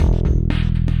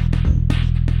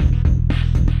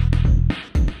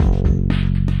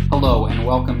and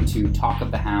welcome to Talk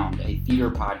of the Hound, a theater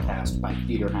podcast by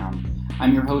Theater Hound.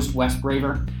 I'm your host, Wes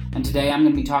Braver, and today I'm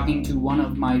going to be talking to one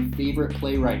of my favorite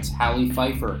playwrights, Hallie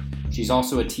Pfeiffer. She's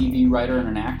also a TV writer and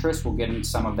an actress. We'll get into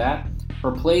some of that.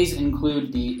 Her plays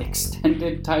include the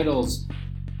extended titles,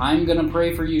 I'm Gonna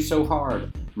Pray for You So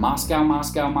Hard, Moscow,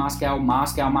 Moscow, Moscow,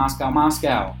 Moscow, Moscow,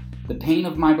 Moscow, The Pain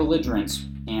of My Belligerence,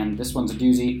 and this one's a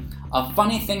doozy, A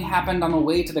Funny Thing Happened on the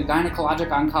Way to the Gynecologic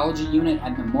Oncology Unit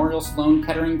at Memorial Sloan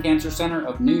Kettering Cancer Center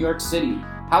of New York City.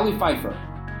 Hallie Pfeiffer.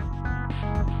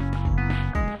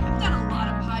 I've done a lot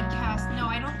of podcasts. No,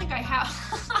 I don't think I have.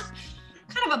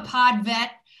 Kind of a pod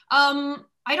vet.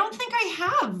 I don't think I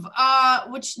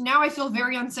have, which now I feel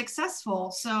very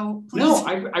unsuccessful. So please, no,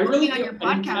 I really on do. your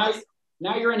podcast.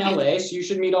 Now you're in LA, so you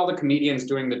should meet all the comedians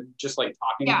doing the just like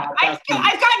talking. Yeah, I've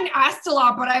gotten asked a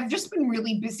lot, but I've just been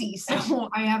really busy, so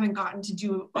I haven't gotten to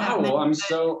do. Well, I'm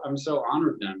so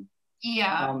honored then.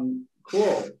 Yeah.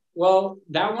 Cool. Well,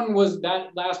 that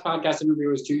last podcast interview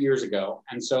was 2 years ago,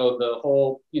 and so the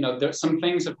whole, some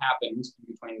things have happened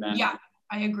in between then. Yeah,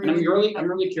 I agree. And I'm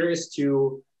really curious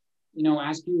to,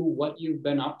 ask you what you've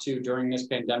been up to during this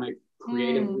pandemic,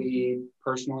 creatively,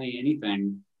 personally,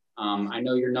 anything. I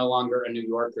know you're no longer a New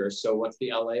Yorker, so what's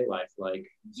the LA life like?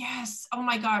 Yes. Oh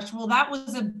my gosh. Well, that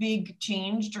was a big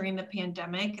change during the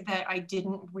pandemic that I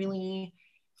didn't really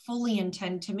fully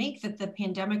intend to make, that the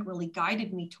pandemic really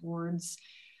guided me towards.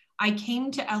 I came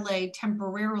to LA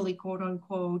temporarily, quote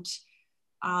unquote,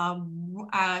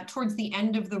 towards the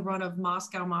end of the run of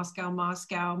Moscow, Moscow,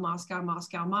 Moscow, Moscow,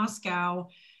 Moscow, Moscow,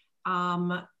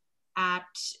 at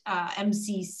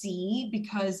MCC,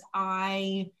 because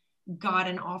I got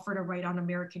an offer to write on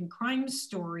American Crime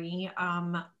Story,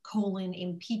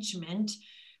 impeachment,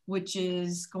 which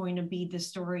is going to be the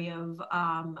story of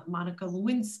Monica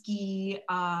Lewinsky,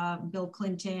 Bill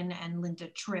Clinton, and Linda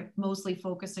Tripp, mostly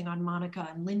focusing on Monica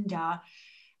and Linda.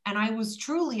 And I was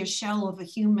truly a shell of a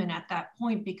human at that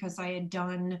point, because I had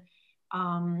done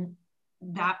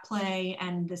that play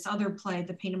and this other play,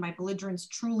 The Pain of My Belligerence,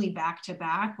 truly back to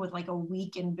back with like a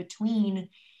week in between.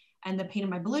 And The Pain of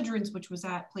My Belligerence, which was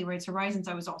at Playwrights Horizons,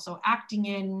 I was also acting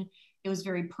in. It was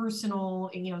very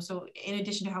personal, and, so in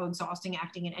addition to how exhausting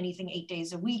acting in anything 8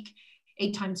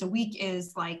 times a week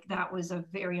is, like, that was a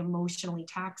very emotionally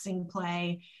taxing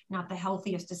play, not the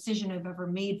healthiest decision I've ever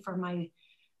made for my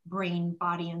brain,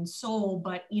 body, and soul,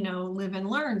 but, live and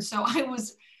learn. So I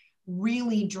was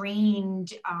really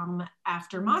drained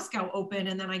after Moscow opened,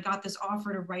 and then I got this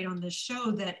offer to write on this show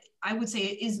that I would say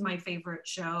is my favorite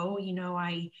show.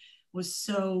 I was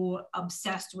so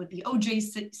obsessed with the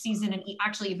OJ season, and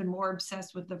actually even more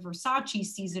obsessed with the Versace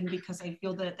season, because I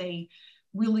feel that they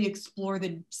really explore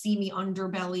the seamy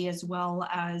underbelly as well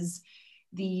as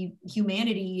the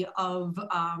humanity of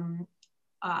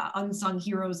unsung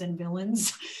heroes and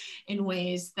villains in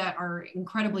ways that are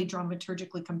incredibly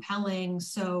dramaturgically compelling.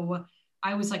 So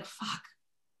I was like, fuck,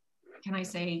 can I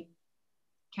say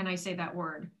that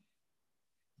word?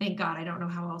 Thank God. I don't know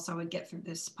how else I would get through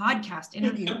this podcast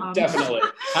interview. Definitely.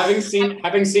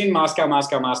 Having seen Moscow,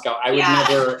 Moscow, Moscow, I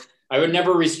would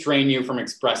never restrain you from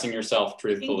expressing yourself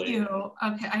truthfully. Thank you.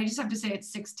 Okay, I just have to say it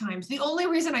 6 times. The only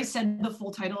reason I said the full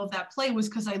title of that play was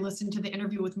because I listened to the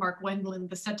interview with Mark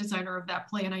Wendland, the set designer of that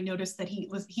play, and I noticed that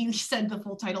he said the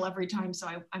full title every time. So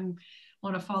I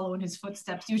want to follow in his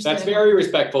footsteps. That's very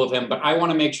respectful of him, but I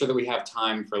want to make sure that we have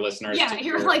time for listeners. Yeah,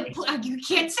 you're like, you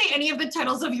can't say any of the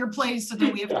titles of your plays so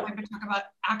that we have time to talk about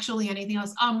actually anything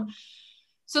else.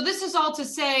 So this is all to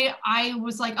say, I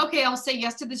was like, okay, I'll say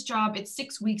yes to this job. It's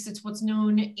 6 weeks. It's what's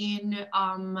known in,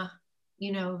 the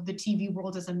TV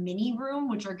world as a mini room,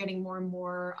 which are getting more and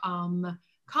more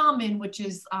common, which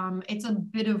is, it's a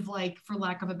bit of like, for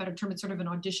lack of a better term, it's sort of an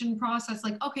audition process.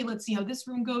 Like, okay, let's see how this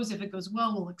room goes. If it goes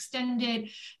well, we'll extend it.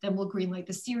 Then we'll greenlight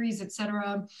the series,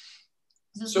 etc.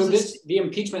 The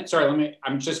impeachment, sorry,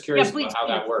 I'm just curious about how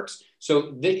that works.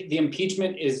 So the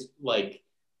impeachment is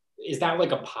that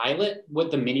like a pilot,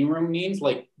 what the mini room means?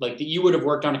 Like that you would have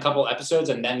worked on a couple episodes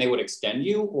and then they would extend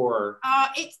you, or?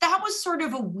 That was sort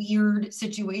of a weird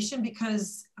situation,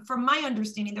 because from my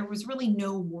understanding, there was really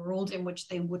no world in which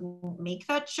they wouldn't make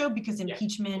that show, because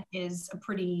Impeachment is a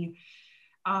pretty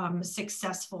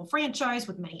successful franchise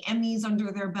with many Emmys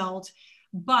under their belt.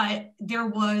 But there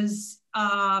was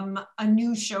a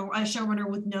showrunner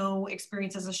with no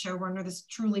experience as a showrunner, this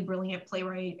truly brilliant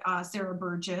playwright, Sarah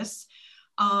Burgess,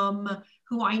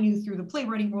 who I knew through the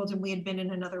playwriting world, and we had been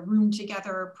in another room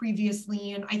together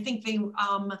previously. And I think they,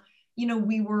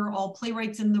 we were all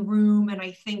playwrights in the room, and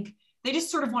I think they just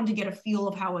sort of wanted to get a feel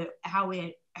of how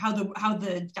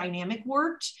the dynamic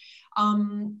worked.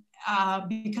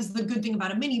 Because the good thing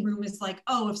about a mini room is like,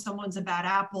 oh, if someone's a bad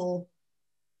apple,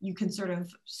 you can sort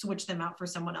of switch them out for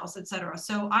someone else, et cetera.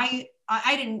 So I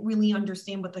didn't really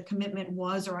understand what the commitment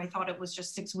was, or I thought it was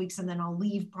just 6 weeks and then I'll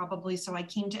leave probably. So I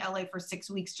came to LA for 6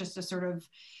 weeks just to sort of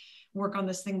work on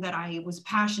this thing that I was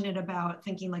passionate about,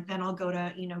 thinking like, then I'll go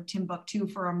to, Timbuktu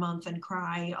for a month and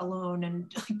cry alone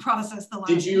and process the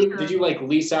last year. Did you like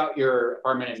lease out your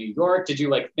apartment in New York? Did you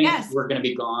like think Yes. you were going to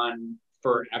be gone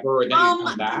forever or then you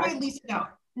come back? I leased it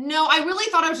out. No, I really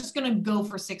thought I was just going to go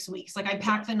for 6 weeks. Like I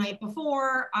packed the night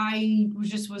before. I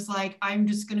was like, I'm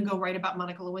just going to go write about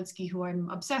Monica Lewinsky, who I'm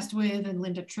obsessed with, and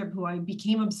Linda Tripp, who I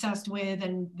became obsessed with.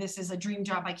 And this is a dream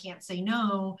job. I can't say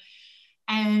no.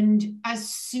 And as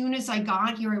soon as I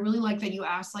got here, I really like that you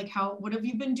asked, like, what have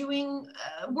you been doing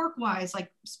work-wise,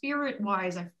 like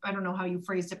spirit-wise? I don't know how you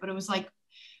phrased it, but it was like,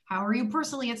 how are you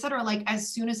personally, et cetera. Like,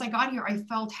 as soon as I got here, I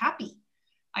felt happy.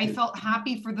 I felt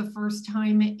happy for the first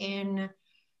time in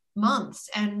months.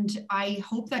 And I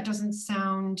hope that doesn't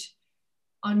sound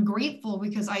ungrateful,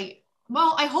 because I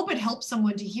hope it helps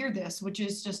someone to hear this, which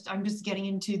is just, I'm just getting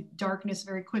into darkness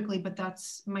very quickly, but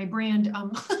that's my brand.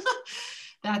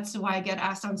 That's why I get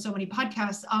asked on so many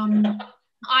podcasts.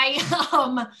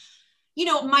 My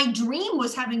dream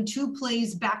was having 2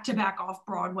 plays back to back off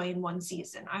Broadway in one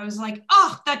season. I was like,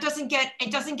 I've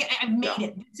made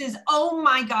it. This is, oh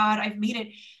my God, I've made it.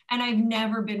 And I've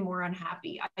never been more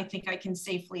unhappy. I think I can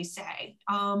safely say.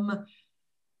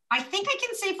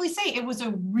 It was a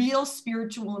real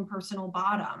spiritual and personal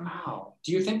bottom. Wow.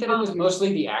 Do you think that it was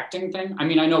mostly the acting thing? I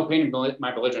mean, I know Pain and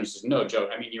My Belligerence is no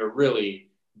joke. I mean, you're really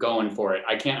going for it.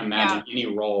 I can't imagine any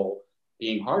role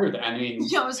being harder than, it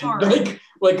was hard.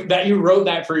 Like that you wrote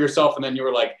that for yourself and then you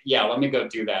were like, yeah, let me go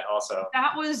do that also.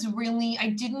 That was really,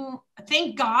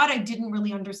 thank God I didn't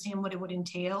really understand what it would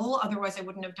entail. Otherwise I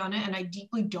wouldn't have done it. And I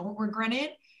deeply don't regret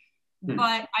it.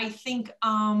 But I think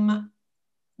I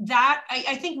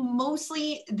think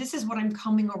mostly this is what I'm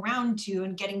coming around to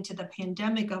and getting to the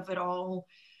pandemic of it all.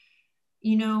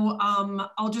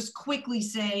 I'll just quickly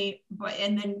say,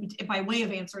 and then by way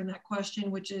of answering that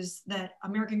question, which is that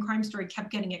American Crime Story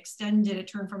kept getting extended. It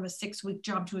turned from a 6-week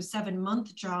job to a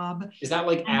 7-month job. Is that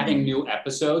like adding new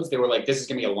episodes? They were like, this is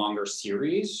going to be a longer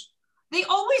series? They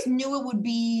always knew it would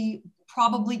be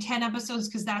probably 10 episodes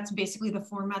because that's basically the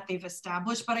format they've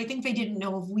established. But I think they didn't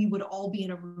know if we would all be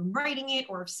in a room writing it,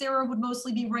 or if Sarah would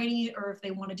mostly be writing it, or if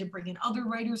they wanted to bring in other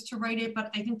writers to write it. But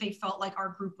I think they felt like our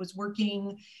group was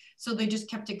working. So they just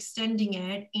kept extending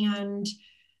it. And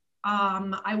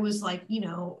I was like,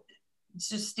 it's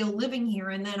just still living here.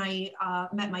 And then I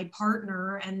met my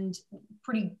partner, and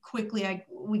pretty quickly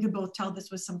we could both tell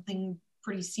this was something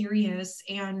pretty serious.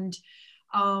 And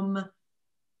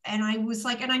I was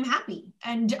like, and I'm happy.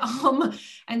 And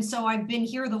so I've been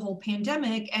here the whole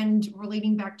pandemic. And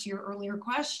relating back to your earlier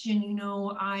question,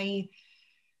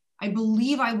 I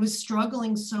believe I was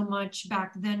struggling so much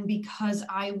back then because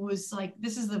I was like,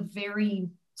 this is the very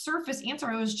surface answer.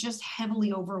 I was just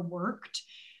heavily overworked.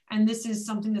 And this is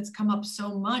something that's come up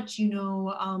so much, in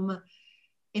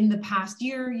the past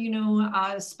year,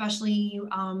 especially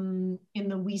in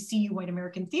the We See You White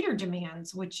American Theater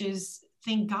demands, which is,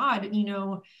 thank God,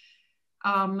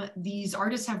 these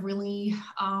artists have really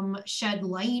shed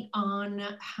light on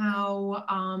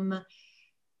how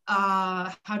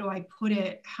do I put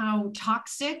it, how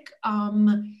toxic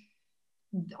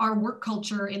our work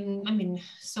culture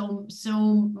so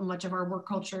much of our work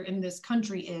culture in this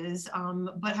country is,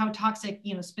 but how toxic,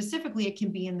 specifically it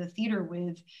can be in the theater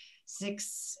with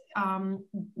 6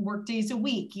 work days a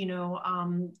week, 10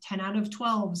 out of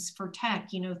 12s for tech,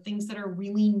 things that are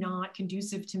really not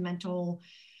conducive to mental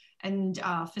and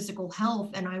physical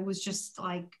health. And I was just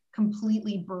like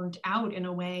completely burnt out in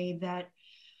a way that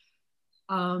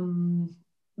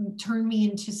turned me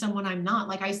into someone I'm not.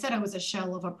 Like I said, I was a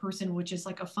shell of a person, which is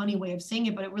like a funny way of saying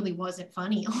it, but it really wasn't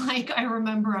funny. Like I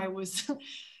remember I was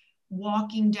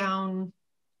walking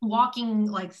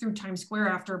like through Times Square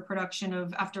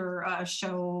after a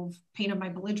show of Pain of My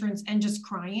Belligerence and just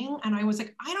crying. And I was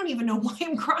like, I don't even know why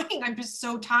I'm crying. I'm just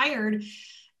so tired.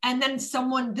 And then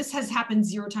this has happened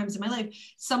 0 times in my life.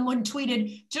 Someone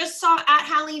tweeted, just saw at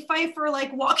Halle Pfeiffer,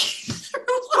 like walking through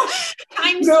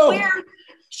Times Square.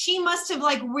 She must have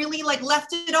like really like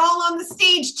left it all on the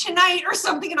stage tonight or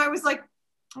something. And I was like,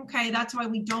 okay, that's why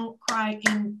we don't cry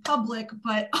in public.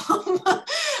 But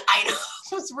I know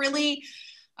it was really,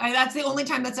 that's the only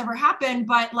time that's ever happened.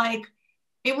 But like,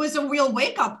 it was a real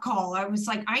wake up call. I was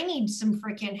like, I need some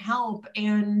freaking help.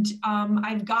 And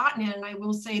I've gotten it. And I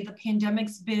will say the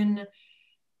pandemic's been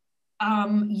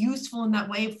useful in that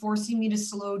way, forcing me to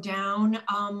slow down.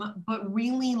 But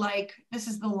really, like, this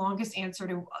is the longest answer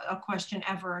to a question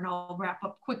ever, and I'll wrap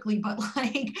up quickly. But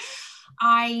like,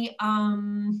 I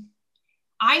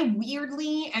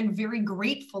weirdly and very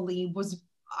gratefully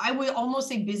I would almost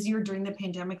say busier during the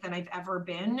pandemic than I've ever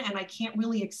been. And I can't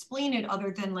really explain it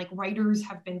other than like writers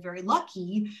have been very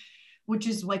lucky, which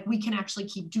is like we can actually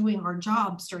keep doing our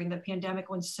jobs during the pandemic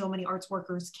when so many arts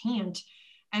workers can't.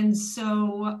 And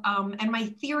so, and my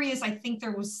theory is I think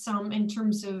there was some in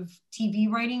terms of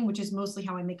TV writing, which is mostly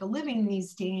how I make a living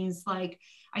these days. Like,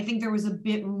 I think there was a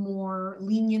bit more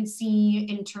leniency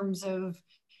in terms of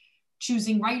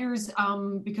choosing writers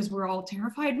because we're all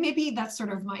terrified. Maybe that's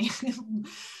sort of my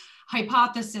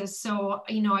hypothesis. So,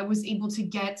 I was able to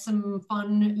get some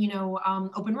fun,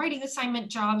 open writing assignment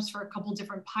jobs for a couple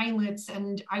different pilots.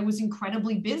 And I was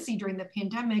incredibly busy during the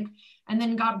pandemic and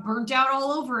then got burnt out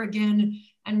all over again.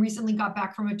 And recently got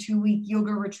back from a 2-week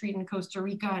yoga retreat in Costa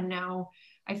Rica. And now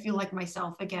I feel like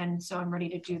myself again. So I'm ready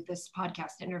to do this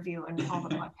podcast interview and all the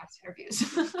podcast interviews.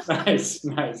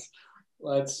 Nice.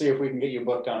 Let's see if we can get you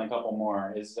booked on a couple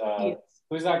more. Who's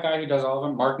that guy who does all of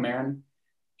them? Mark Maron?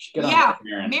 Yeah,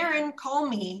 Maron, call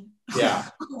me. Yeah.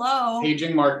 Hello.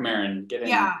 Paging Mark Maron. Get in.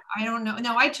 Yeah, I don't know.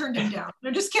 No, I turned him down.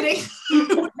 No, just kidding.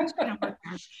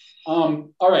 All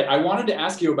right. I wanted to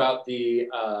ask you about the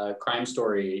crime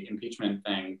story impeachment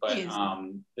thing, but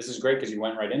this is great because you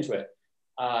went right into it.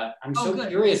 I'm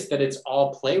curious that it's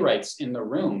all playwrights in the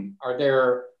room. Are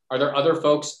there other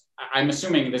folks? I'm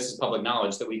assuming this is public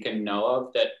knowledge that we can know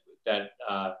of that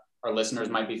our listeners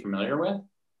might be familiar with.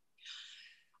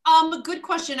 Good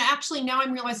question. Actually, now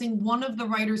I'm realizing one of the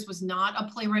writers was not a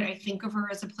playwright. I think of her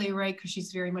as a playwright because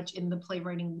she's very much in the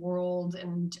playwriting world,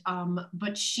 and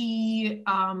but she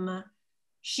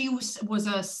was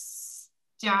a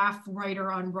staff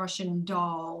writer on Russian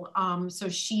Doll. So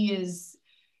she is,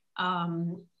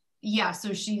 so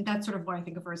that's sort of why I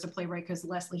think of her as a playwright, because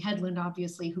Leslie Headland,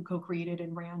 obviously, who co-created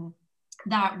and ran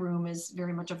that room, is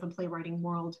very much of the playwriting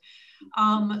world.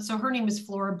 So her name is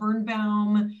Flora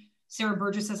Birnbaum. Sarah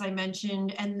Burgess, as I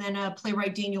mentioned, and then a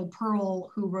playwright, Daniel Pearl,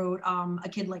 who wrote A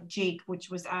Kid Like Jake, which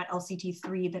was at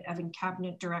LCT3 that Evan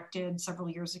Cabinet directed several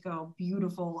years ago.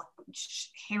 Beautiful,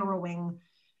 harrowing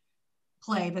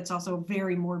play that's also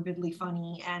very morbidly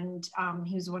funny, and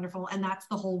he was wonderful. And that's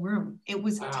the whole room. It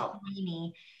was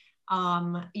tiny.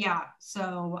 And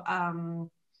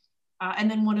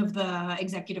then one of the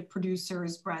executive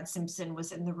producers, Brad Simpson,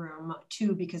 was in the room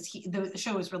too, because the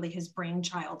show is really his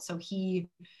brainchild. So he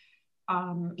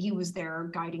was there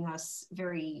guiding us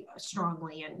very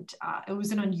strongly, and it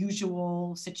was an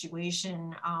unusual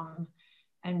situation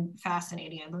and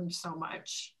fascinating. I learned so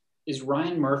much. Is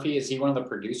Ryan Murphy, is he one of the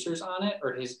producers on it,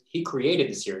 or he created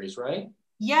the series, right?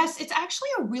 Yes, it's actually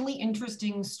a really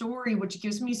interesting story, which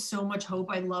gives me so much hope.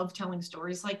 I love telling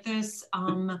stories like this.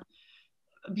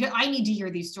 Because I need to hear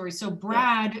these stories. So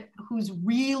Brad, who's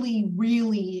really,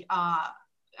 really,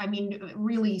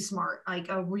 really smart,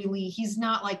 he's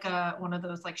not like one of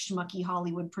those like schmucky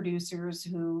Hollywood producers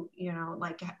who,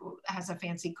 like has a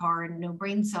fancy car and no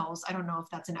brain cells. I don't know if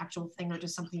that's an actual thing or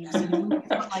just something you've seen in movies,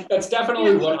 but like, that's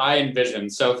definitely what I envision.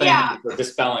 So thank you for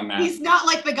dispelling that. He's not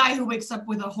like the guy who wakes up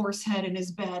with a horse head in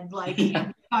his bed, like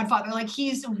Godfather. Like,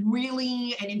 he's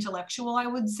really an intellectual, I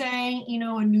would say,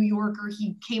 a New Yorker.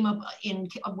 He came up in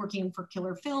working for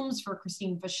Killer Films for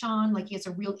Christine Vachon. Like, he has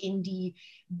a real indie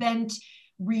bent,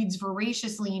 reads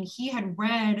voraciously, and he had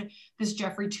read this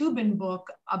Jeffrey Toobin book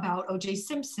about O.J.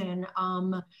 Simpson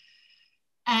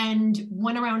and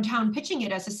went around town pitching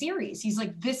it as a series. He's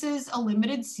like, this is a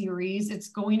limited series. It's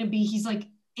going to be, he's like,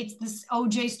 it's this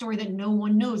OJ story that no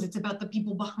one knows. It's about the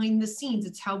people behind the scenes.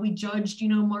 It's how we judged,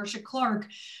 Marcia Clark.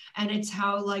 And it's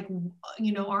how, like,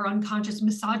 our unconscious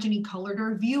misogyny colored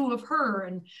our view of her.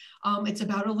 And it's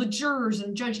about all the jurors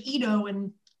and Judge Ito.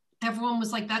 And everyone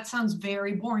was like, that sounds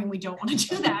very boring. We don't want to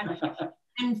do that.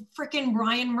 And frickin'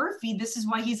 Ryan Murphy, this is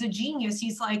why he's a genius.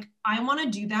 He's like, I want to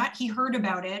do that. He heard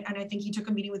about it. And I think he took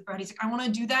a meeting with Brad. He's like, I want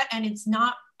to do that. And it's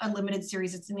not a limited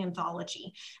series, it's an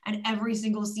anthology. And every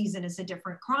single season is a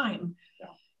different crime. Yeah.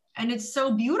 And it's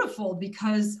so beautiful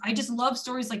because I just love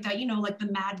stories like that, like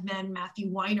the Mad Men, Matthew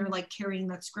Weiner, like carrying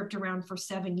that script around for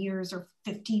 7 years or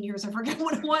 15 years, I forget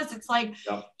what it was. It's like,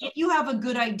 if you have a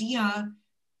good idea,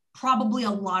 probably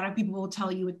a lot of people will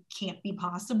tell you it can't be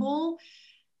possible.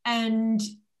 And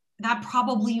that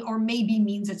probably, or maybe,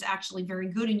 means it's actually very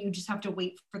good, and you just have to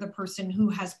wait for the person who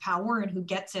has power and who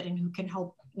gets it and who can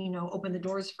help, open the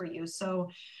doors for you. So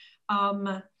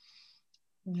anyway,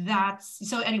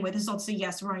 this is also,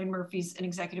 yes, Ryan Murphy's an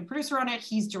executive producer on it.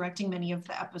 He's directing many of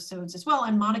the episodes as well.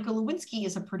 And Monica Lewinsky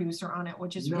is a producer on it,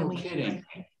 which is really kidding.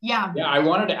 Yeah. Yeah, I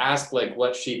wanted to ask like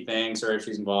what she thinks or if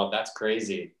she's involved. That's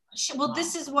crazy. Well,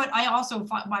 this is what I also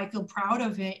why I feel proud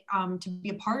of it, to be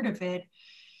a part of it,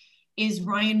 is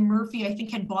Ryan Murphy, I think,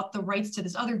 had bought the rights to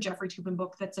this other Jeffrey Toobin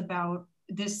book that's about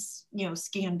this,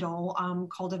 scandal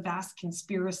called A Vast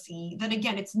Conspiracy. That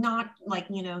again, it's not like,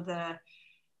 the,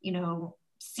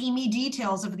 seamy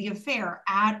details of the affair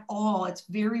at all. It's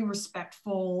very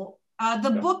respectful.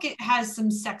 The book, it has some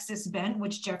sexist bent,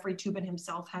 which Jeffrey Toobin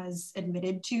himself has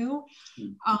admitted to,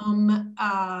 and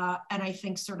I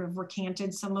think sort of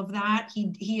recanted some of that.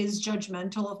 He is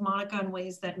judgmental of Monica in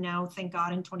ways that now, thank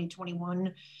God, in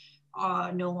 2021,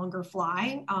 no longer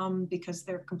fly, because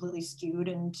they're completely skewed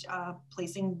and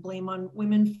placing blame on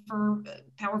women for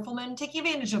powerful men taking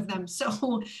advantage of them.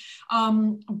 So,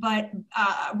 but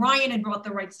Ryan had brought the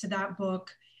rights to that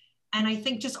book. And I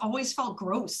think just always felt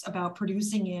gross about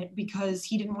producing it because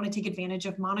he didn't want to take advantage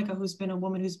of Monica, who's been a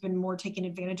woman who's been more taken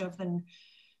advantage of than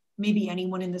maybe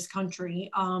anyone in this country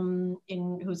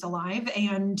who's alive.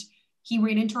 And he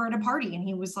ran into her at a party and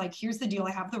he was like, here's the deal.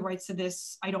 I have the rights to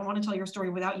this. I don't want to tell your story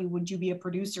without you. Would you be a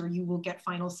producer? You will get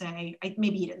final say.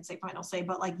 Maybe he didn't say final say,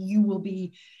 but like you will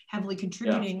be heavily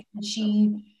contributing. Yeah. And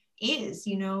she is,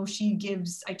 she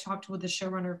gives, I talked with the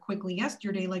showrunner quickly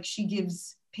yesterday, like she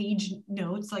gives page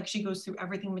notes, like she goes through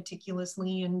everything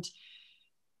meticulously, and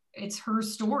it's her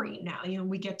story now.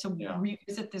 We get to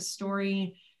revisit this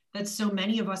story that so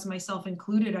many of us, myself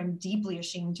included, I'm deeply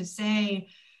ashamed to say,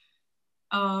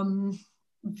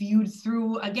 viewed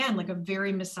through, again, like a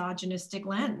very misogynistic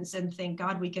lens. And thank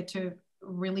God we get to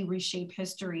really reshape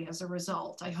history as a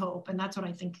result, I hope. And that's what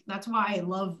I think, that's why I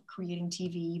love creating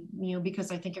TV,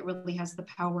 because I think it really has the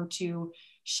power to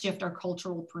shift our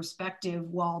cultural perspective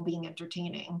while being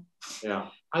entertaining. Yeah.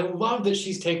 I love that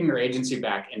she's taking her agency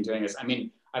back and doing this. I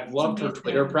mean, I've loved her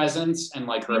Twitter presence and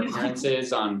like her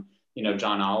appearances on,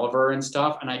 John Oliver and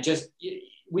stuff. And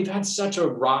we've had such a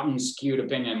rotten, skewed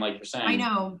opinion, like you're saying. I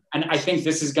know. And I think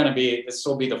this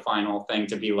will be the final thing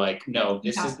to be like, no,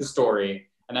 this is the story.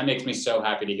 And that makes me so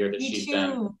happy to hear that she's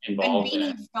been involved in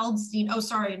it. Beanie Feldstein, oh,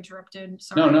 sorry, interrupted.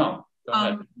 Sorry. No. Go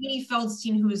ahead. Beanie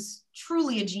Feldstein, who is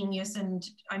truly a genius and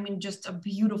I mean, just a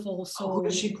beautiful soul. Who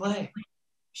does she play?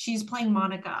 She's playing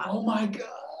Monica. Oh my God.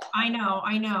 I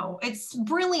know. It's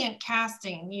brilliant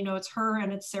casting. It's her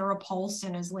and it's Sarah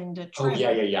Paulson as Linda Tripp. Oh,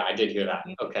 yeah. I did hear that.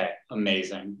 Okay.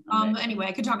 Amazing. Anyway,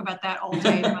 I could talk about that all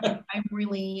day, but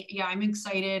I'm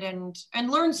excited and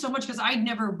learned so much because I'd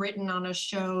never written on a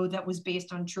show that was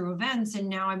based on true events. And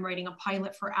now I'm writing a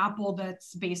pilot for Apple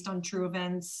that's based on true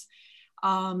events.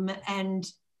 And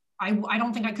I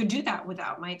don't think I could do that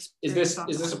without my experience.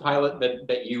 Is this a pilot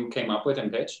that you came up with and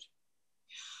pitched?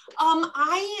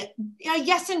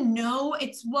 Yes and no.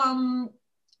 It's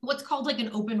what's called like an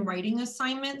open writing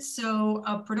assignment. So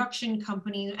a production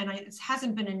company, and it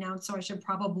hasn't been announced, so I should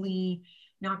probably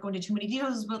not go into too many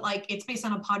details, but like it's based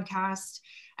on a podcast,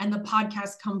 and the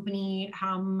podcast company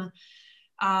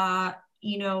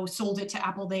sold it to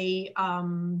Apple. They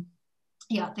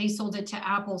sold it to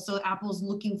Apple. So Apple's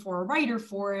looking for a writer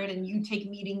for it. And you take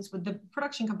meetings with the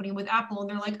production company, with Apple, and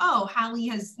they're like, oh, Hallie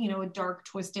has, a dark,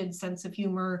 twisted sense of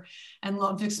humor and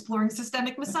loved exploring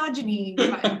systemic misogyny.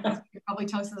 You probably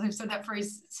tell us I've said that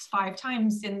phrase 5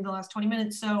 times in the last 20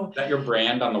 minutes. So is that your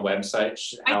brand on the website?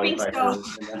 I think so.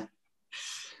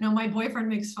 No, my boyfriend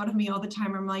makes fun of me all the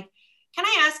time. I'm like, can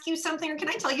I ask you something? Or can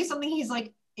I tell you something? He's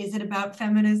like, is it about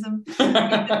feminism? Is it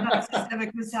about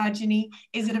systemic misogyny?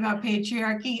 Is it about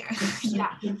patriarchy?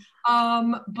 Yeah.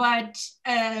 But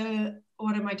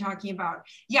what am I talking about?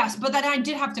 Yes, but then I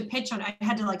did have to pitch on it. I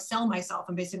had to like sell myself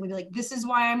and basically be like, this is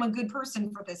why I'm a good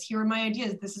person for this. Here are my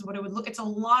ideas. This is what it would look. It's a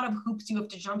lot of hoops you have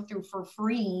to jump through for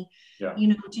free,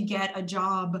 to get a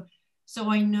job. So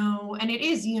I know, and it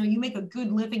is, you make a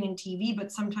good living in TV,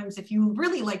 but sometimes if you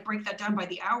really like break that down by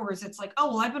the hours, it's like,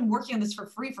 oh, well, I've been working on this for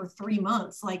free for 3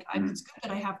 months. Like it's good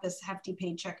that I have this hefty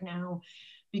paycheck now,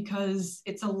 because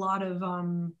it's a lot of,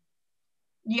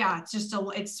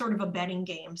 it's sort of a betting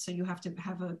game. So you have to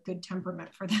have a good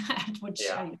temperament for that, which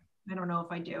I don't know if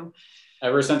I do.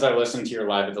 Ever since I listened to your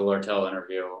Live at the Lortel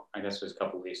interview, I guess it was a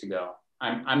couple of weeks ago,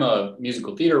 I'm a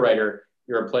musical theater writer,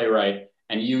 you're a playwright.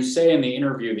 And you say in the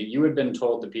interview that you had been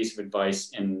told the piece of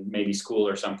advice in maybe school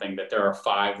or something, that there are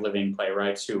 5 living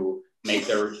playwrights who make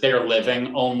their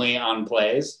living only on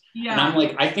plays. Yeah. And I'm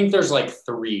like, I think there's like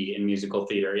 3 in musical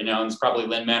theater, and it's probably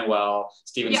Lin-Manuel,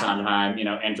 Stephen Sondheim,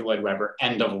 Andrew Lloyd Webber,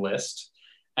 end of list.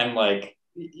 And like,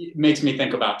 it makes me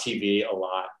think about TV a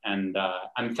lot. And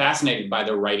I'm fascinated by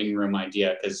the writing room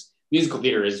idea, because musical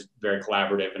theater is very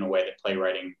collaborative in a way that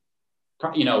playwriting,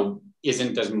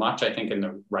 isn't as much, I think, in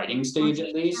the writing stage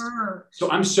at least. Sure. So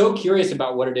I'm so curious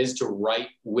about what it is to write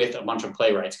with a bunch of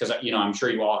playwrights, because, I'm sure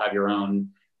you all have your own,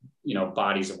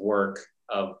 bodies of work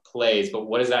of plays, but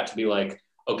what is that to be like,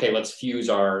 okay, let's fuse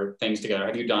our things together.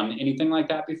 Have you done anything like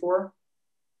that before?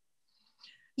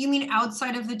 You mean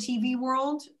outside of the TV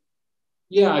world?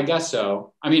 Yeah, I guess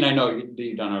so. I mean, I know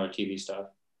you've done other TV stuff.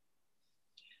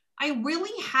 I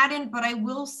really hadn't, but I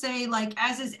will say, like,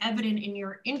 as is evident in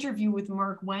your interview with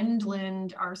Mark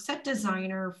Wendland, our set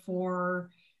designer for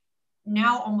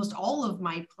now almost all of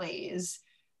my plays,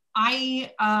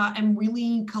 I am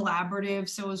really collaborative.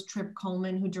 So is Trip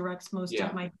Coleman, who directs most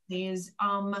of my plays.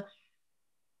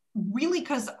 Really,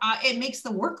 because it makes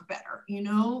the work better. You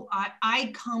know,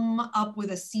 I come up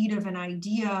with a seed of an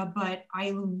idea, but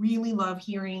I really love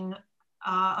hearing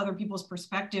other people's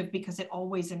perspective because it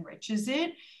always enriches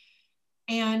it.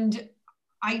 And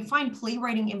I find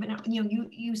playwriting, you know,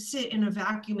 you sit in a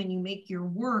vacuum and you make your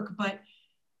work, but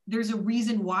there's a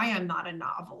reason why I'm not a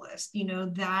novelist. You know,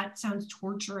 that sounds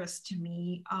torturous to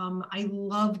me. I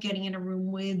love getting in a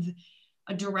room with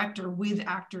a director, with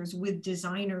actors, with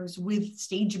designers, with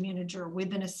stage manager,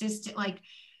 with an assistant. Like,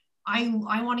 I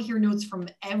want to hear notes from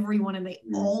everyone, and they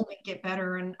all make it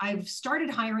better. And I've started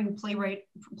hiring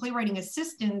playwriting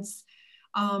assistants,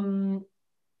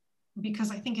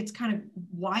 because I think it's kind of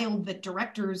wild that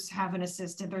directors have an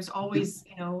assistant. There's always,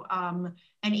 you know, an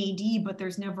AD, but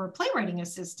there's never a playwriting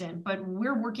assistant. But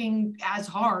we're working as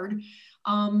hard.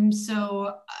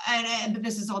 But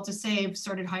this is all to say, I've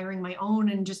started hiring my own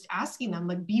and just asking them,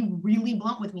 like, be really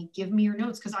blunt with me. Give me your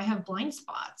notes, because I have blind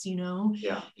spots, you know?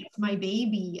 Yeah. It's my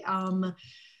baby.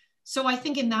 So I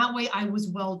think in that way, I was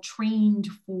well trained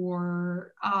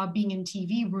for being in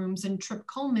TV rooms. And Trip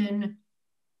Coleman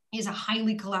is a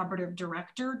highly collaborative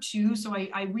director too. So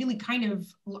I really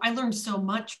I learned so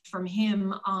much from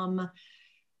him.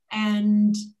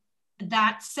 And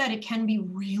that said, it can be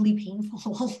really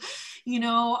painful, you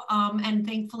know, and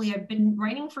thankfully I've been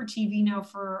writing for TV now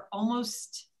for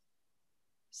almost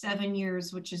 7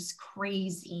 years, which is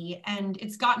crazy. And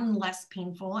it's gotten less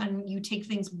painful and you take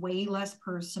things way less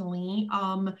personally.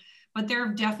 But there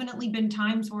have definitely been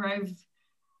times where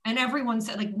and everyone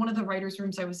said, like, one of the writers'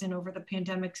 rooms I was in over the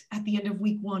pandemic, at the end of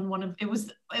week one, it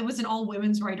was an all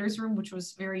women's writers' room, which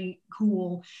was very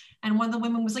cool. And one of the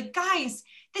women was like, guys,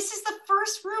 this is the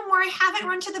first room where I haven't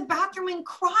run to the bathroom and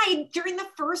cried during the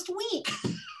first week.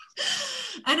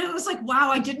 And it was like,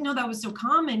 wow, I didn't know that was so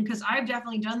common, because I've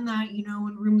definitely done that, you know,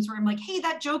 in rooms where I'm like, hey,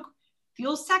 that joke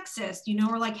feels sexist, you know,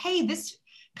 or like, hey, this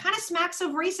kind of smacks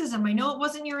of racism. I know it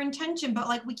wasn't your intention, but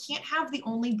like, we can't have the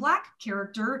only Black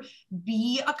character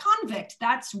be a convict.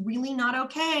 That's really not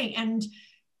okay. And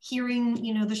hearing,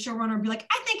 you know, the showrunner be like,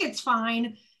 I think it's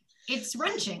fine. It's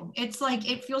wrenching. It's like,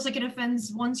 it feels like it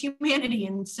offends one's humanity.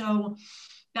 And so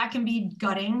that can be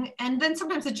gutting. And then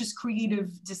sometimes it's just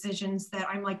creative decisions that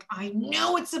I'm like, I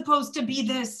know it's supposed to be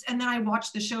this. And then I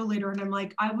watch the show later and I'm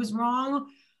like, I was wrong,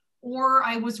 or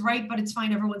I was right, but it's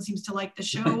fine. Everyone seems to like the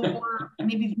show, or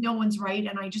maybe no one's right.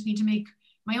 And I just need to make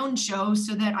my own show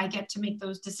so that I get to make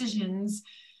those decisions,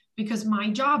 because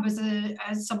my job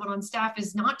as someone on staff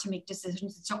is not to make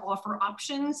decisions, it's to offer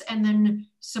options and then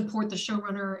support the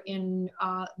showrunner in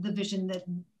the vision that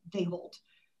they hold.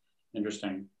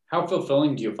 Interesting. How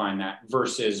fulfilling do you find that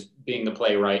versus being the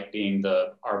playwright, being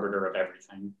the arbiter of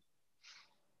everything?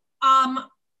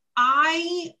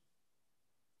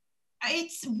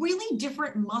 It's really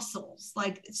different muscles.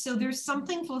 Like, so there's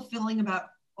something fulfilling about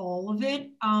all of it.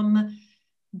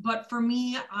 But for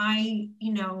me,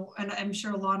 you know, and I'm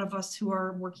sure a lot of us who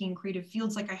are working in creative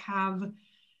fields, like, I have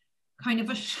kind of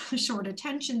a short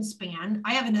attention span.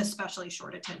 I have an especially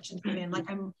short attention span. Like,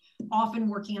 I'm often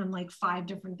working on like 5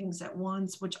 different things at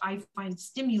once, which I find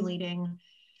stimulating.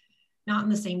 Not in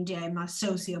the same day, I'm a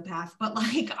sociopath, but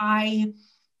like, I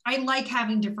like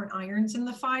having different irons in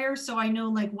the fire. So I know,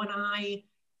 like, when I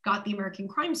got the American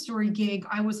Crime Story gig,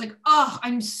 I was like, oh,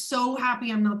 I'm so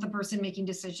happy I'm not the person making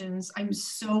decisions. I'm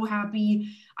so happy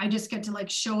I just get to like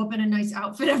show up in a nice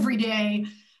outfit every day,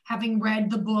 having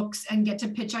read the books, and get to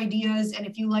pitch ideas. And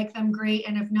if you like them, great.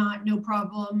 And if not, no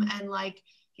problem. And like,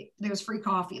 there's free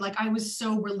coffee. Like, I was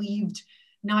so relieved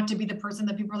not to be the person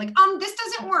that people are like, this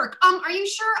doesn't work. Are you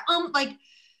sure? Like,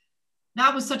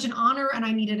 that was such an honor, and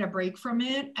I needed a break from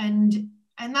it. And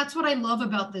that's what I love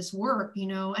about this work, you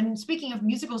know. And speaking of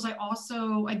musicals, I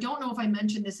don't know if I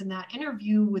mentioned this in that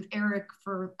interview with Eric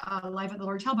for Live at the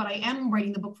Large Hell, but I am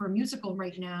writing the book for a musical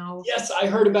right now. Yes, I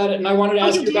heard about it, and I wanted to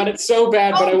ask you about it so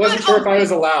bad, but I wasn't sure if I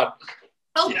was allowed.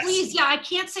 Oh, yes. Please. Yeah, I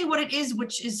can't say what it is,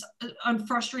 which is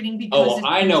frustrating because... Oh,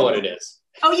 I know what it is.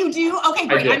 Oh, you do? Okay,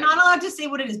 great. I'm not allowed to say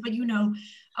what it is, but you know.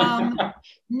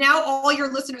 Now all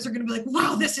your listeners are going to be like,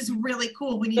 wow, this is really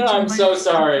cool. We need to... I'm so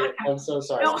sorry. I'm so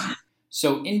sorry.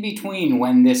 So in between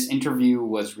when this interview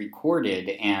was recorded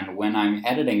and when I'm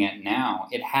editing it now,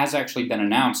 it has actually been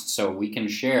announced, so we can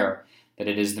share that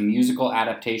it is the musical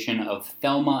adaptation of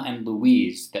Thelma and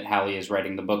Louise that Hallie is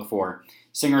writing the book for.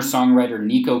 Singer-songwriter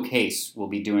Neko Case will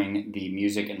be doing the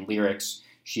music and lyrics.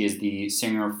 She is the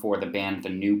singer for the band The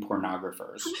New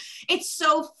Pornographers. It's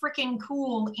so freaking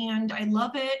cool, and I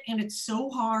love it, and it's so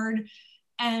hard,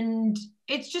 and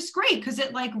it's just great because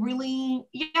it like really,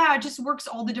 yeah, it just works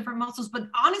all the different muscles. But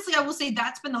honestly, I will say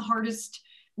that's been the hardest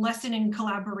lesson in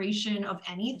collaboration of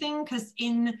anything, because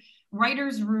in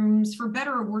writers' rooms, for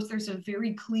better or worse, there's a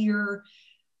very clear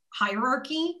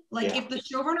hierarchy. Like if the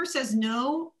showrunner says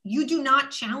no, you do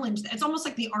not challenge that. It's almost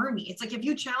like the army. It's like if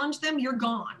you challenge them, you're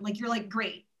gone. Like you're like,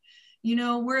 great, you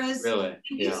know, whereas really?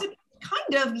 Music,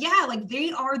 kind of, yeah, like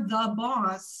they are the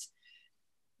boss,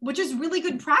 which is really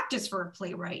good practice for a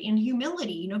playwright, and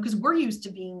humility, you know, because we're used to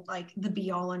being like the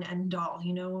be all and end all,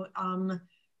 you know.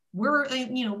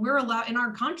 We're allowed in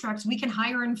our contracts, we can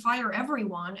hire and fire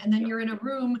everyone, and then you're in a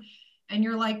room and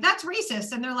you're like, that's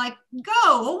racist, and they're like,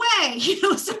 go away, you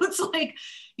know. So it's like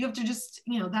you have to just,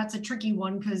 you know, that's a tricky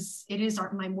one, because it is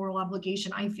my moral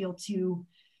obligation, I feel, to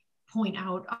point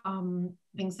out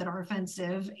things that are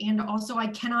offensive, and also I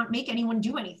cannot make anyone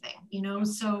do anything, you know.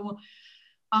 So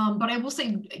but I will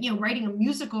say, you know, writing a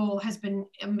musical has been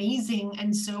amazing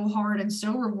and so hard and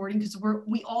so rewarding, because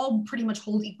we all pretty much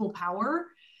hold equal power.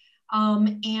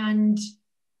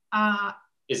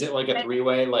 Is it like a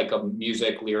three-way, like a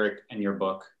music, lyric, and your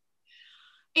book?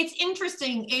 It's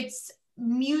interesting. It's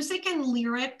music and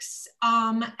lyrics,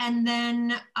 and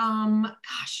then,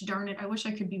 gosh darn it, I wish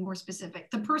I could be more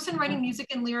specific. The person writing music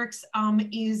and lyrics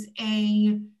is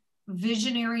a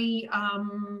visionary,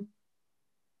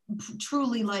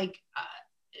 truly like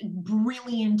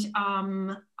brilliant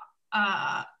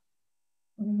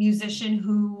musician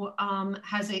who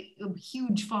has a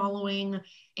huge following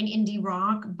in indie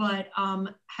rock, but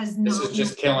has not. This is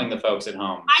just killing the folks at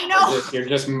home. I know. You're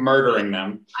just murdering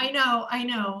them. I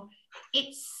know.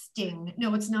 It's Sting.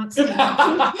 No, it's not Sting.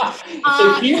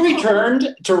 If he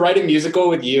returned to write a musical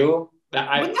with you,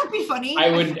 wouldn't that be funny?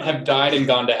 I would have died and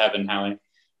gone to heaven, Hallie.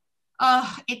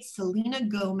 It's Selena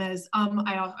Gomez.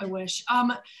 I wish.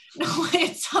 No,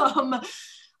 it's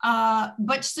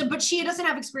but she doesn't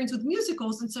have experience with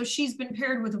musicals, and so she's been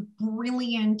paired with a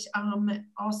brilliant.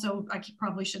 Also, I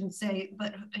probably shouldn't say,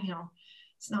 but you know,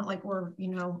 it's not like we're, you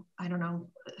know, I don't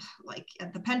know, like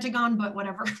at the Pentagon, but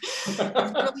whatever.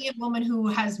 A brilliant woman who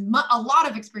has a lot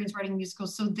of experience writing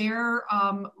musicals, so they're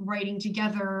writing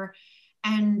together,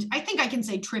 and I think I can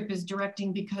say Tripp is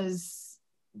directing, because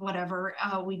whatever,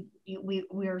 we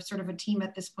are sort of a team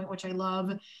at this point, which I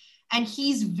love, and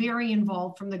he's very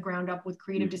involved from the ground up with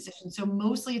creative decisions. So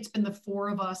mostly it's been the four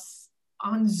of us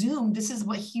on Zoom. This is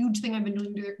a huge thing I've been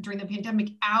doing during the pandemic,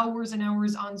 hours and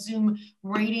hours on Zoom,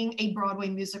 writing a Broadway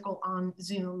musical on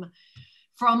Zoom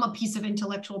from a piece of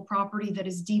intellectual property that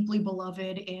is deeply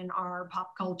beloved in our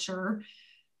pop culture.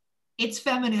 It's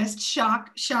feminist, shocker,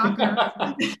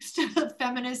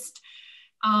 feminist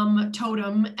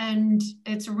totem, and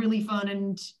it's really fun,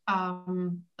 and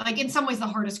like in some ways the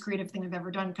hardest creative thing I've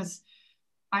ever done, because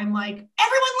I'm like,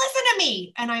 everyone listen to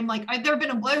me, and I'm like,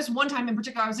 there's one time in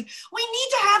particular I was like, we need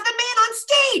to have the man on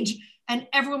stage, and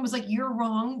everyone was like, you're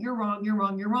wrong,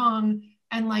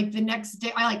 and like the next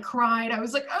day I like cried. I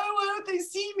was like, oh, why don't they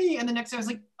see me? And the next day I was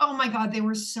like, oh my God, they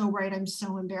were so right, I'm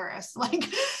so embarrassed. Like,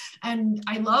 and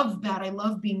I love that. I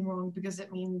love being wrong, because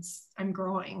it means I'm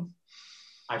growing.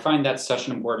 I find that such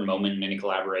an important moment in any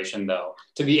collaboration, though,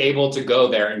 to be able to go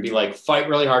there and be like, fight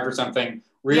really hard for something,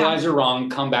 realize you're wrong,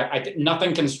 come back.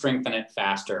 Nothing can strengthen it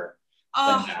faster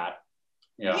than that.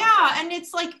 Yeah, and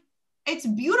it's like, it's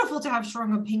beautiful to have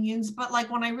strong opinions, but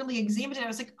like when I really examined it, I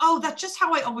was like, oh, that's just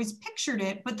how I always pictured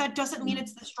it, but that doesn't mean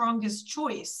it's the strongest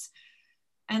choice.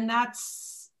 And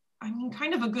that's, I mean,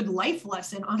 kind of a good life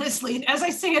lesson, honestly. And as I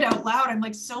say it out loud, I'm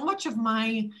like, so much of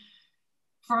my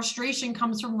frustration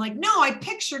comes from like, no, I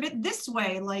pictured it this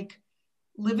way. Like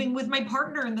living with my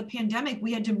partner in the pandemic,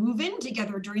 we had to move in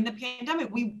together during the pandemic.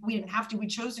 We didn't have to, we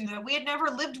chose to do that. We had never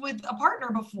lived with a partner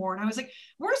before. And I was like,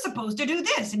 we're supposed to do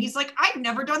this. And he's like, I've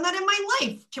never done that in my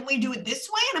life. Can we do it this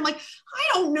way? And I'm like,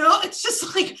 I don't know. It's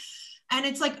just like, and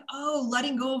it's like, oh,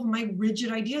 letting go of my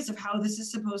rigid ideas of how this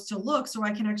is supposed to look, so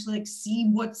I can actually like see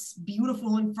what's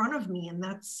beautiful in front of me. And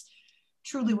that's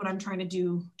truly what I'm trying to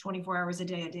do 24 hours a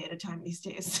day at a time these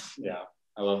days. Yeah,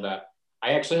 I love that.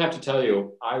 I actually have to tell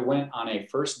you, I went on a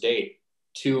first date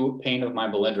to Pain of My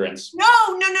Belligerence. No.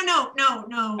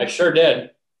 I sure did.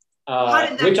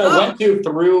 Which go? I went to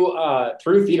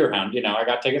through Theater Hound. You know, I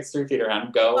got tickets through Theater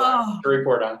Hound. To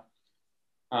report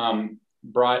on.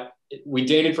 Brought we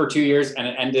dated for 2 years and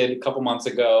it ended a couple months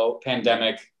ago.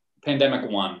 Pandemic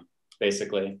one,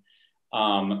 basically.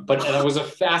 But that was a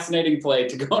fascinating play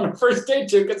to go on a first date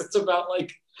to, because it's about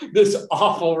like this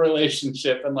awful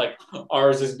relationship and like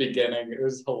ours is beginning. It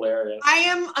was hilarious. I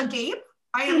am agape.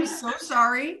 I am so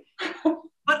sorry.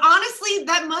 But honestly,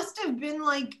 that must have been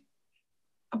like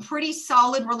a pretty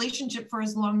solid relationship for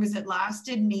as long as it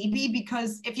lasted, maybe,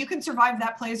 because if you can survive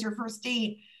that play as your first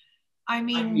date, I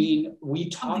mean, we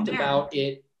talked about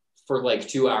it for like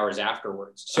 2 hours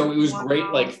afterwards. So it was great,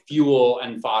 like fuel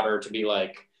and fodder to be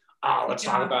like, oh, let's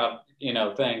talk about, you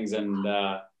know, things and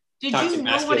toxic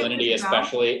masculinity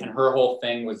especially. And her whole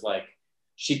thing was like,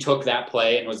 she took that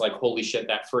play and was like, holy shit,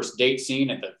 that first date scene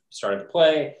at the start of the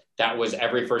play, that was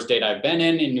every first date I've been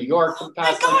in New York for the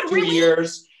past like 2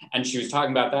 years. And she was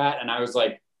talking about that. And I was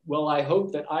like, well, I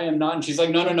hope that I am not. And she's like,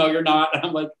 no, you're not. And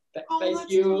I'm like, thank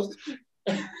you.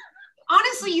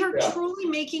 Honestly, you're truly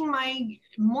making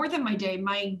more than my day.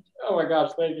 Oh my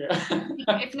gosh, thank you.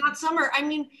 If not summer. I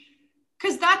mean,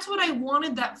 because that's what I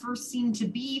wanted that first scene to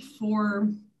be for,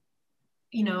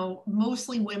 you know,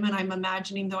 mostly women, I'm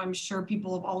imagining, though I'm sure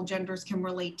people of all genders can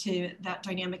relate to that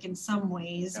dynamic in some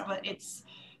ways. Yeah. But it's,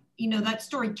 you know, that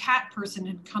story Cat Person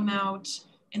had come out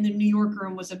in the New Yorker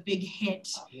and was a big hit.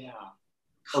 Yeah.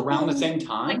 Around the same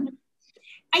time?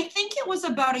 I think it was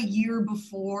about a year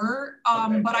before,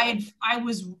 but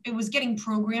it was getting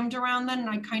programmed around then, and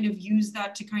I kind of used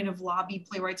that to kind of lobby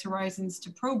Playwrights Horizons to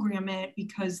program it,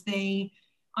 because they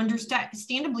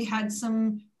understandably had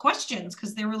some questions,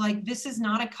 because they were like, this is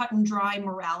not a cut and dry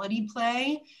morality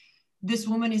play. This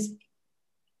woman is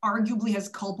arguably as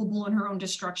culpable in her own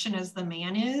destruction as the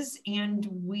man is, and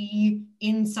we,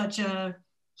 in such a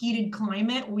heated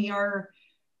climate, we are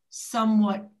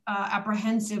somewhat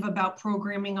apprehensive about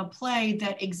programming a play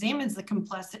that examines the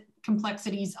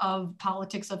complexities of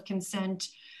politics of consent,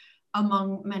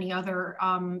 among many other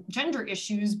gender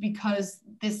issues, because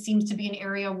this seems to be an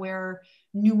area where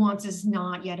nuance is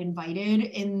not yet invited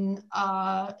in,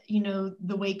 you know,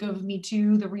 the wake of Me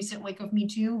Too, the recent wake of Me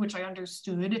Too, which I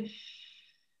understood.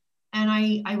 And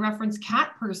I reference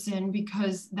Cat Person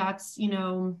because that's, you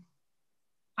know,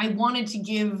 I wanted to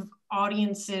give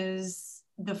audiences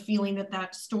the feeling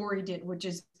that story did, which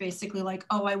is basically like,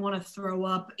 oh, I want to throw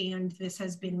up and this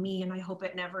has been me and I hope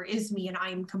it never is me and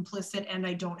I'm complicit and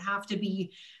I don't have to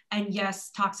be. And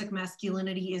yes, toxic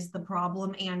masculinity is the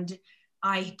problem and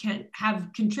I can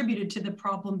have contributed to the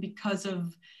problem because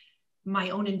of my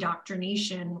own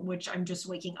indoctrination, which I'm just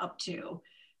waking up to.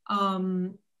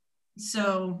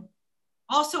 So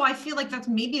also I feel like that's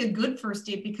maybe a good first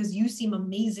date because you seem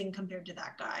amazing compared to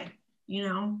that guy. You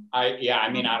know? I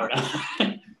don't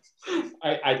know.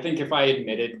 I think if I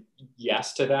admitted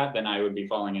yes to that, then I would be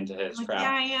falling into his trap.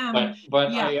 Yeah, I am.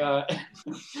 But yeah.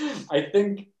 I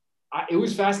think it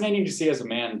was fascinating to see as a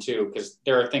man too, because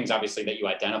there are things obviously that you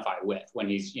identify with when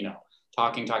he's, you know,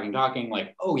 talking,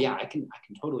 like, oh yeah, I can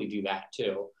totally do that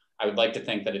too. I would like to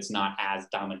think that it's not as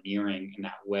domineering in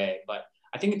that way, but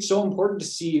I think it's so important to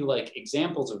see like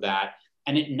examples of that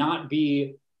and it not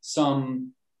be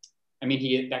some, I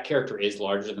mean, that character is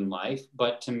larger than life,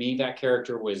 but to me, that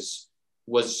character was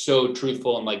so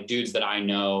truthful and like dudes that I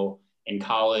know in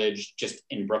college, just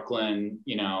in Brooklyn,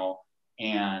 you know,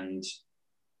 and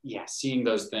yeah, seeing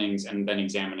those things and then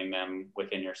examining them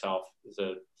within yourself is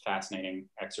a fascinating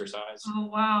exercise. Oh,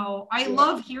 wow. I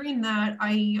love hearing that.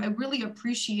 I really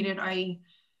appreciate it. I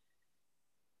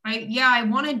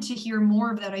wanted to hear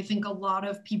more of that. I think a lot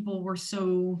of people were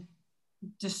so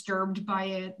disturbed by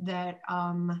it that,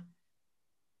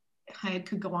 I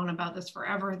could go on about this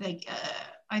forever.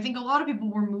 I think a lot of people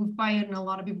were moved by it and a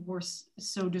lot of people were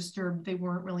so disturbed they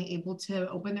weren't really able to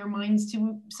open their minds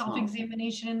to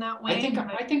self-examination in that way.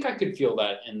 I think I could feel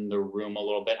that in the room a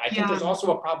little bit. I think there's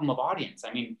also a problem of audience.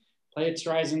 I mean, Playwrights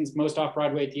Horizons, most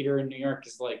off-Broadway theater in New York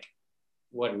is like,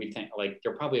 what do we think? Like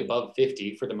they're probably above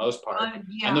 50 for the most part.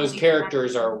 And those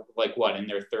characters are like what, in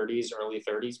their 30s, early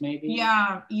 30s maybe?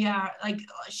 Yeah. Like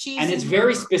and it's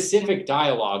very specific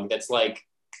dialogue that's like,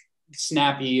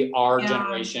 snappy our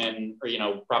generation, or you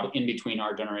know, probably in between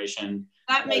our generation,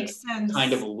 that makes sense,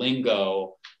 kind of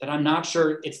lingo that I'm not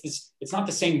sure it's not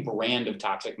the same brand of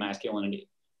toxic masculinity.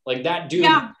 Like that dude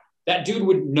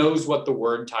knows what the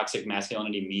word toxic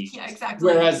masculinity means. Yeah, exactly.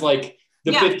 Whereas like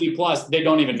the 50 plus, they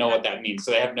don't even know what that means,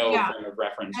 so they have no frame of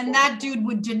reference. And that dude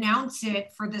would denounce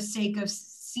it for the sake of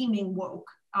seeming woke.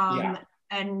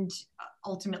 And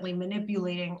ultimately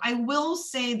manipulating. I will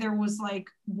say there was like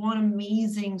one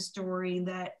amazing story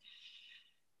that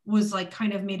was like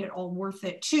kind of made it all worth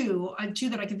it too. Two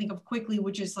that I can think of quickly,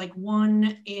 which is like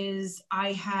one is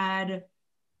I had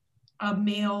a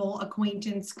male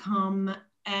acquaintance come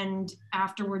and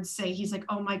afterwards say, he's like,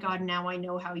 oh my God, now I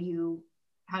know how you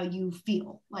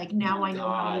feel. Like now I know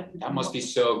how you feel. That must be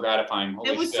so gratifying.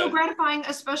 Holy it was shit. so gratifying,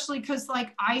 especially because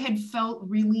like I had felt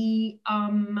really,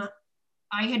 I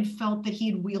had felt that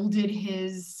he had wielded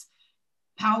his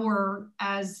power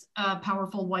as a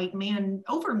powerful white man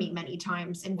over me many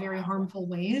times in very harmful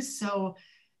ways. So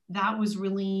that was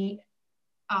really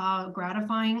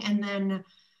gratifying. And then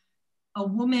a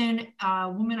woman,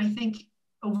 I think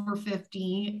over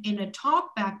 50, in a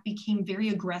talk back became very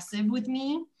aggressive with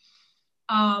me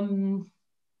and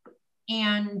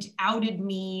outed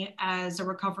me as a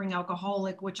recovering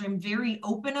alcoholic, which I'm very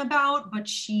open about, but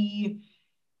she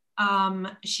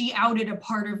outed a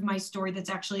part of my story that's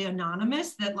actually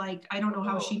anonymous, that like, I don't know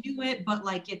how she knew it, but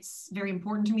like, it's very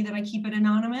important to me that I keep it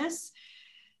anonymous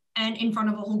and in front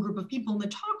of a whole group of people in the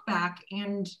talk back.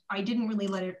 And I didn't really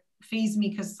let it faze me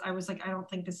because I was like, I don't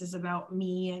think this is about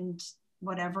me and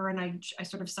whatever. And I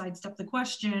sort of sidestepped the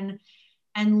question.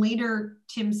 And later,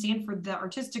 Tim Sanford, the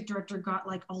artistic director, got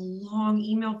like a long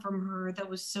email from her that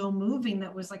was so moving,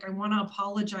 that was like, I want to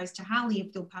apologize to Hallie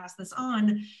if you'll pass this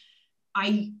on.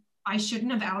 I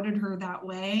shouldn't have outed her that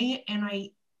way. And I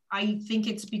think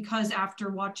it's because after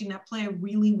watching that play, I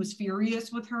really was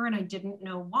furious with her and I didn't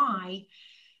know why.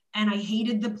 And I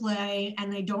hated the play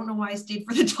and I don't know why I stayed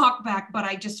for the talk back, but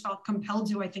I just felt compelled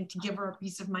to, I think, to give her a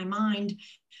piece of my mind.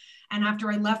 And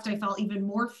after I left, I felt even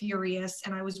more furious.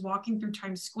 And I was walking through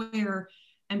Times Square.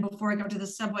 And before I got to the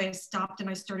subway, I stopped and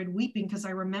I started weeping because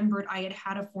I remembered I had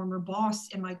had a former boss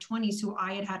in my 20s who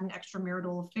I had had an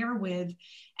extramarital affair with.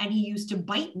 And he used to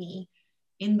bite me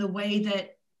in the way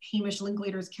that Hamish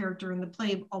Linklater's character in the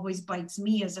play always bites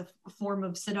me, as a form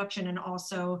of seduction and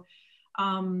also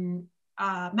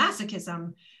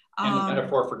masochism. And a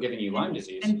metaphor for giving you Lyme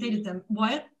disease. And sadism.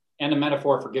 What? And a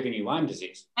metaphor for giving you Lyme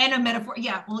disease. And a metaphor,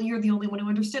 yeah. Well, you're the only one who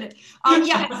understood it.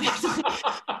 Yeah.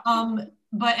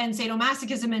 But and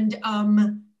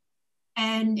sadomasochism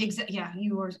yeah,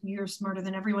 you're smarter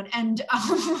than everyone. And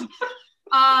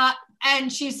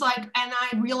and she's like, and I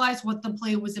realized what the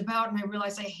play was about, and I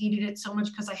realized I hated it so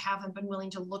much because I haven't been willing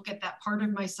to look at that part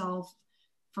of myself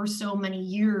for so many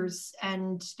years.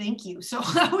 And thank you. So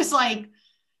that was like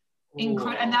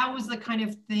incredible. And that was the kind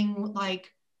of thing,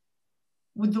 like,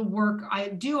 with the work I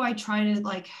do, I try to,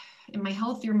 like, in my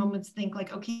healthier moments, think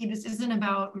like, okay, this isn't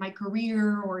about my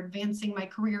career or advancing my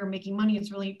career or making money.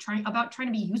 It's really about trying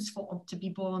to be useful to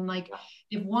people. And like,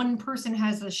 if one person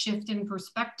has a shift in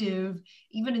perspective,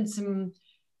 even in some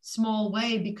small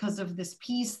way because of this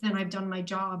piece, then I've done my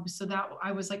job. So that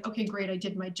I was like, okay, great, I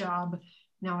did my job.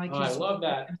 Now I can. I love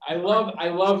that. I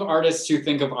love artists who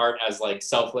think of art as like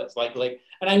selfless, like,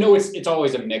 and I know it's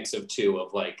always a mix of two,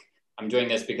 of like, I'm doing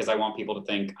this because I want people to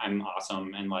think I'm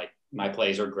awesome and like my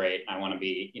plays are great and I want to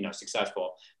be,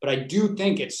 successful. But I do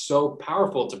think it's so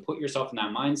powerful to put yourself in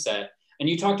that mindset. And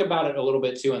you talked about it a little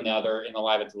bit too in the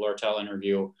Live at the Lortel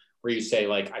interview, where you say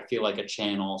like, I feel like a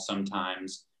channel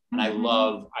sometimes. And I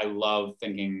love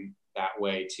thinking that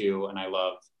way too. And I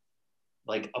love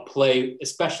like a play,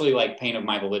 especially like Pain of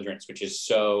My Belligerence, which is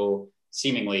so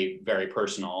seemingly very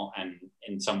personal and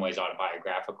in some ways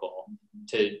autobiographical,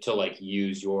 to like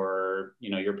use your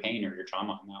pain or your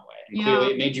trauma in that way. And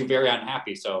clearly it made you very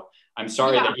unhappy. So I'm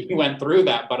sorry that you went through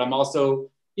that, but I'm also,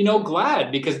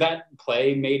 glad, because that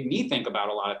play made me think about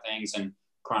a lot of things, and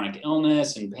chronic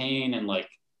illness and pain, and like,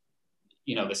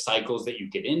 the cycles that you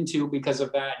get into because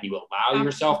of that. And you allow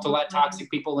yourself to let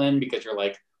toxic people in because you're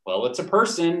like, well, it's a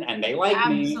person and they like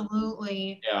me.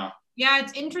 Absolutely. Yeah,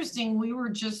 it's interesting. We were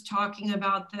just talking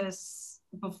about this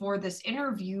before this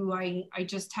interview. I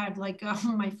just had like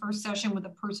my first session with a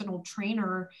personal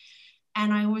trainer,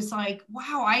 and I was like,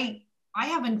 wow, I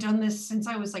haven't done this since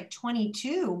I was like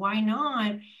 22. Why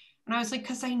not? And I was like,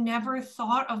 because I never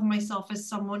thought of myself as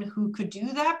someone who could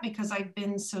do that, because I've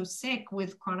been so sick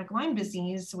with chronic Lyme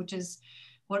disease, which is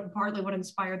partly what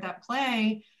inspired that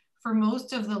play, for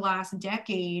most of the last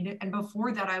decade. And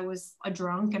before that, I was a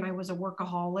drunk and I was a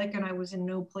workaholic, and I was in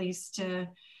no place to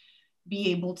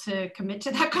be able to commit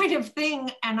to that kind of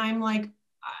thing. And I'm like,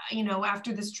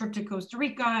 after this trip to Costa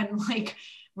Rica and like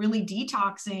really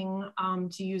detoxing,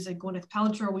 to use a Gwyneth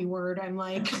Paltrow word, I'm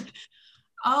like,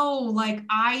 oh, like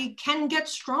I can get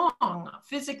strong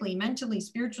physically, mentally,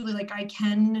 spiritually, like I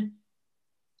can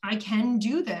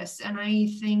do this. And I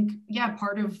think,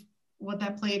 part of what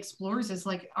that play explores is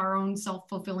like our own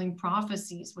self-fulfilling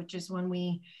prophecies, which is when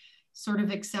we sort of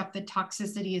accept that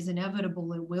toxicity is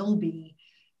inevitable. It will be,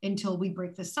 until we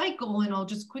break the cycle. And I'll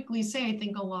just quickly say, I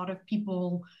think a lot of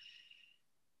people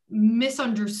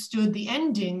misunderstood the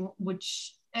ending,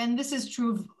 which and this is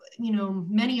true of, you know,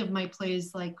 many of my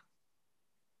plays, like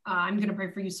I'm Gonna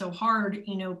Pray for You So Hard,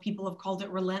 you know, people have called it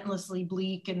relentlessly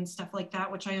bleak and stuff like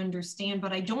that, which I understand,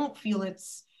 but I don't feel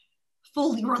it's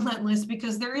fully relentless,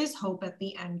 because there is hope at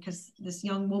the end, because this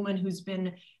young woman who's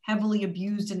been heavily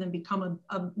abused and then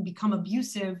become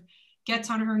abusive gets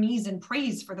on her knees and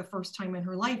prays for the first time in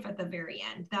her life at the very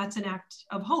end. That's an act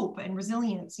of hope and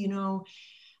resilience, you know.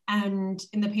 And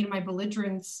in The Pain of My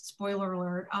Belligerence, spoiler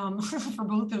alert, for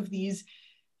both of these,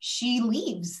 she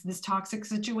leaves this toxic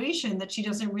situation that she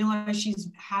doesn't realize she's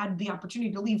had the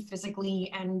opportunity to leave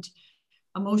physically and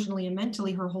emotionally and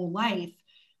mentally her whole life,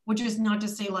 which is not to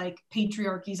say like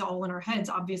patriarchy's all in our heads.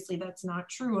 Obviously, that's not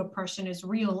true. Oppression is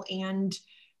real, and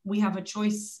we have a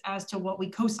choice as to what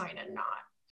we co-sign and not.